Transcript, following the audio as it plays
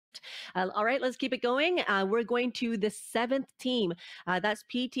All right, let's keep it going. We're going to the seventh team. That's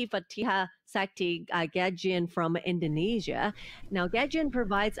PT Fatiha Sakti Gadjian from Indonesia. Now, Gadjian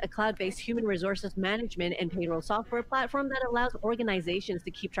provides a cloud based human resources management and payroll software platform that allows organizations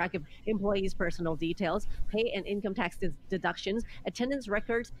to keep track of employees' personal details, pay and income tax deductions, attendance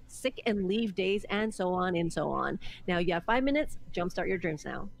records, sick and leave days, and so on and so on. Now, you have 5 minutes. Jumpstart your dreams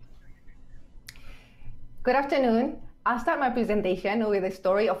now. Good afternoon. I'll start my presentation with a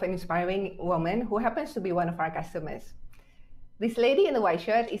story of an inspiring woman who happens to be one of our customers. This lady in the white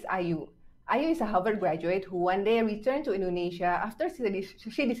shirt is Ayu. Ayu is a Harvard graduate who one day returned to Indonesia after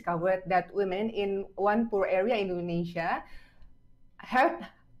she discovered that women in one poor area in Indonesia have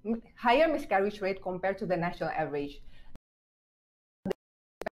higher miscarriage rate compared to the national average.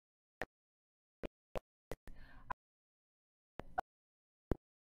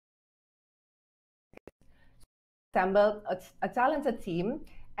 Assembled a talented team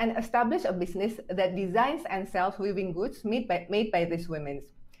and established a business that designs and sells weaving goods made by these women.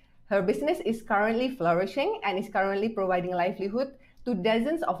 Her business is currently flourishing and is currently providing livelihood to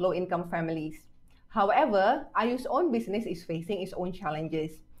dozens of low-income families. However, Ayu's own business is facing its own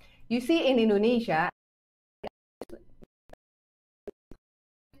challenges. You see, in Indonesia,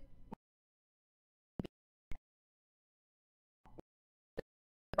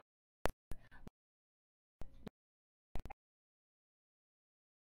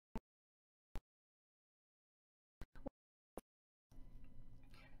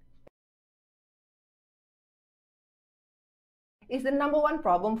 is the #1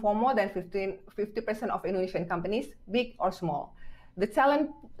 problem for more than 50% of Indonesian companies, big or small. The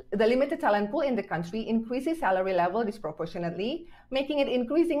limited talent pool in the country increases salary level disproportionately, making it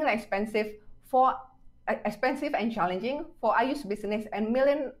increasingly expensive and challenging for Ayu's business and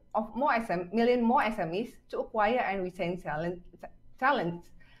million more SMEs to acquire and retain talent.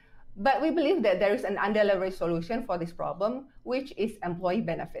 But we believe that there is an under-leveraged solution for this problem, which is employee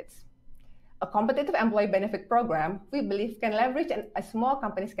benefits. A competitive employee benefit program, we believe, can leverage a small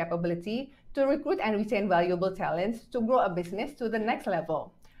company's capability to recruit and retain valuable talents to grow a business to the next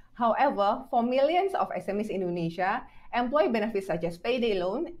level. However, for millions of SMEs in Indonesia, employee benefits such as payday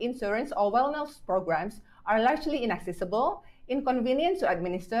loan, insurance, or wellness programs are largely inaccessible, inconvenient to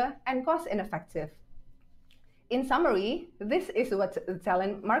administer, and cost ineffective. In summary, this is what the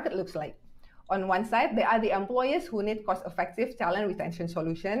talent market looks like. On one side, there are the employers who need cost-effective talent retention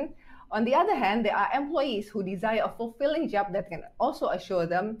solution. On the other hand, there are employees who desire a fulfilling job that can also assure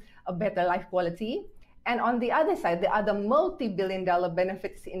them a better life quality. And on the other side, there are the multi-billion-dollar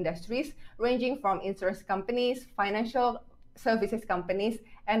benefits industries ranging from insurance companies, financial services companies,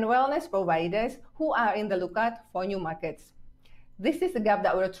 and wellness providers who are in the lookout for new markets. This is the gap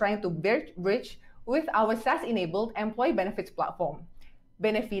that we're trying to bridge with our SaaS-enabled employee benefits platform.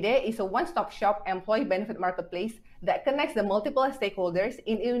 BENEFIDE is a one-stop shop employee benefit marketplace that connects the multiple stakeholders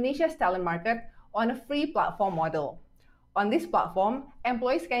in Indonesia's talent market on a free platform model. On this platform,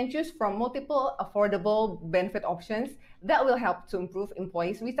 employees can choose from multiple affordable benefit options that will help to improve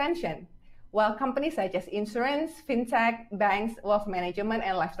employees' retention, while companies such as insurance, fintech, banks, wealth management,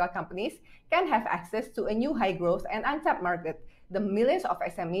 and lifestyle companies can have access to a new high-growth and untapped market, the millions of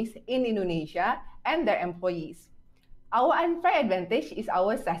SMEs in Indonesia and their employees. Our unfair advantage is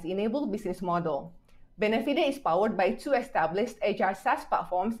our SaaS-enabled business model. BENEFIDE is powered by 2 established HR SaaS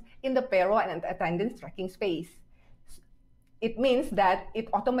platforms in the payroll and attendance tracking space. It means that it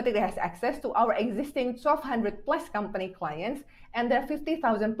automatically has access to our existing 1,200 plus company clients and their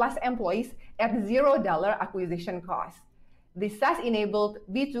 50,000 plus employees at $0 acquisition cost. The SaaS-enabled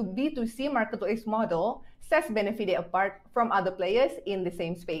B2B2C marketplace model sets BENEFIDE apart from other players in the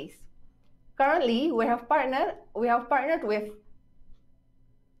same space. Currently, we have partnered with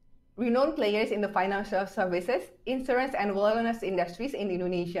renowned players in the financial services, insurance, and wellness industries in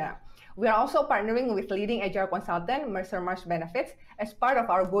Indonesia. We are also partnering with leading HR consultant Mercer Marsh Benefits as part of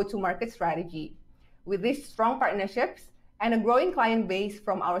our go-to-market strategy. With these strong partnerships and a growing client base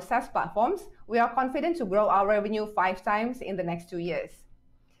from our SaaS platforms, we are confident to grow our revenue 5 times in the next 2 years.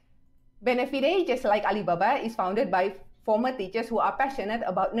 BENEFIDE, just like Alibaba, is founded by former teachers who are passionate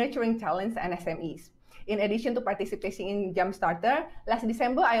about nurturing talents and SMEs. In addition to participating in JUMPSTARTER, last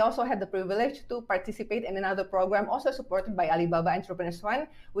December, I also had the privilege to participate in another program also supported by Alibaba Entrepreneurs Fund,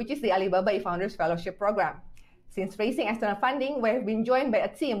 which is the Alibaba eFounders Fellowship Program. Since raising external funding, we have been joined by a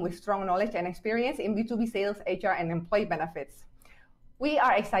team with strong knowledge and experience in B2B sales, HR, and employee benefits. We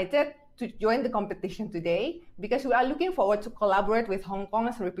are excited to join the competition today because we are looking forward to collaborate with Hong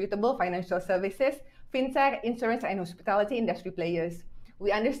Kong's reputable financial services, fintech, insurance, and hospitality industry players.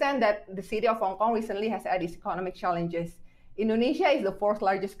 We understand that the city of Hong Kong recently has had its economic challenges. Indonesia is the fourth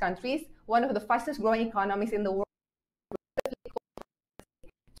largest country, one of the fastest growing economies in the world.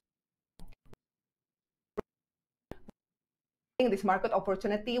 This market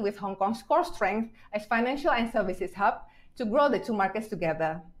opportunity with Hong Kong's core strength as financial and services hub to grow the two markets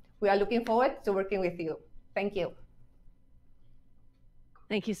together. We are looking forward to working with you. Thank you.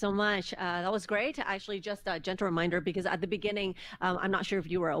 Thank you so much. That was great. Actually, just a gentle reminder, because at the beginning, I'm not sure if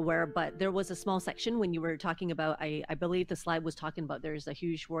you were aware, but there was a small section when you were talking about, I believe the slide was talking about there's a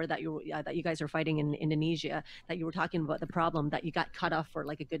huge war that you guys are fighting in Indonesia, that you were talking about the problem that you got cut off for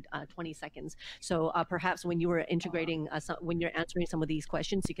like a good 20 seconds. So perhaps when you were integrating, when you're answering some of these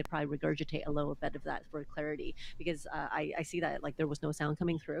questions, you could probably regurgitate a little bit of that for clarity, because I see that like there was no sound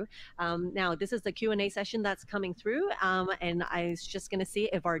coming through. Now, this is the Q&A session that's coming through, and I was just going to see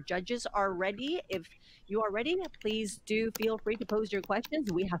if our judges are ready. If you are ready, please do feel free to pose your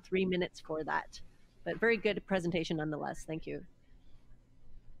questions. We have 3 minutes for that. But very good presentation nonetheless. Thank you.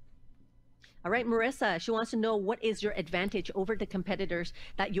 All right, Marissa, she wants to know, what is your advantage over the competitors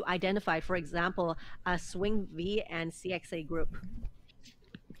that you identify, for example, Swing V and CXA Group?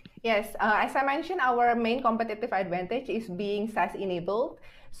 Yes, as I mentioned, our main competitive advantage is being SaaS enabled.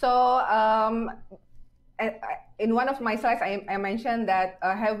 So in one of my slides, I mentioned that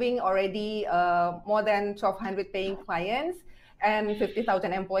having already more than 1,200 paying clients and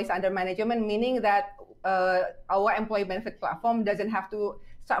 50,000 employees under management, meaning that our employee benefit platform doesn't have to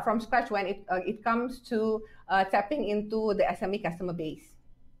start from scratch when it comes to tapping into the SME customer base.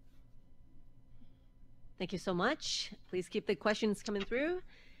 Thank you so much. Please keep the questions coming through.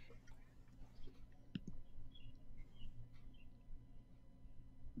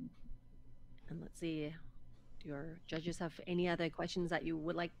 And let's see, do your judges have any other questions that you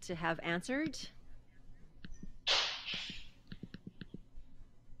would like to have answered?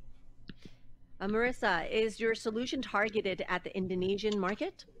 Marissa, is your solution targeted at the Indonesian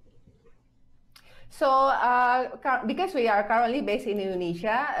market? So because we are currently based in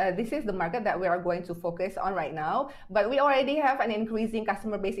Indonesia, this is the market that we are going to focus on right now. But we already have an increasing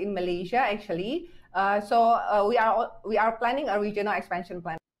customer base in Malaysia, actually. So we are planning a regional expansion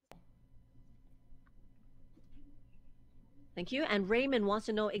plan. Thank you. And Raymond wants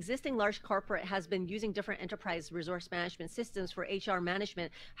to know, existing large corporate has been using different enterprise resource management systems for HR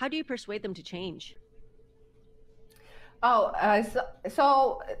management. How do you persuade them to change? Oh,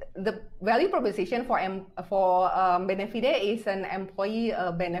 so the value proposition for BENEFIDE is an employee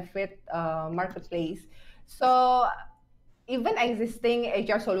benefit marketplace. So even existing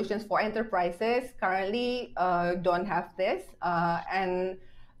HR solutions for enterprises currently don't have this, and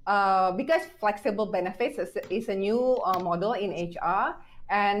because flexible benefits is a new model in HR,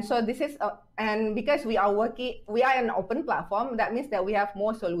 and so this is and because we are an open platform, that means that we have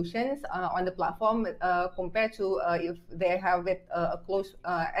more solutions on the platform compared to if they have it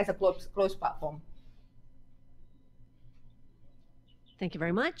as a closed platform. Thank you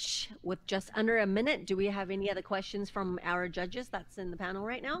very much. With just under a minute, do we have any other questions from our judges that's in the panel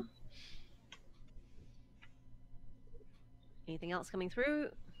right now? Anything else coming through?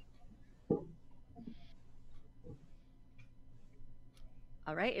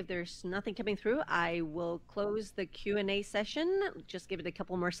 All right, if there's nothing coming through, I will close the Q&A session. Just give it a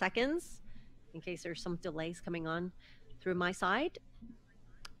couple more seconds in case there's some delays coming on through my side.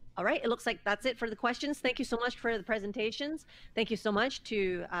 All right, it looks like that's it for the questions. Thank you so much for the presentations. Thank you so much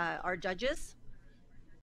to our judges.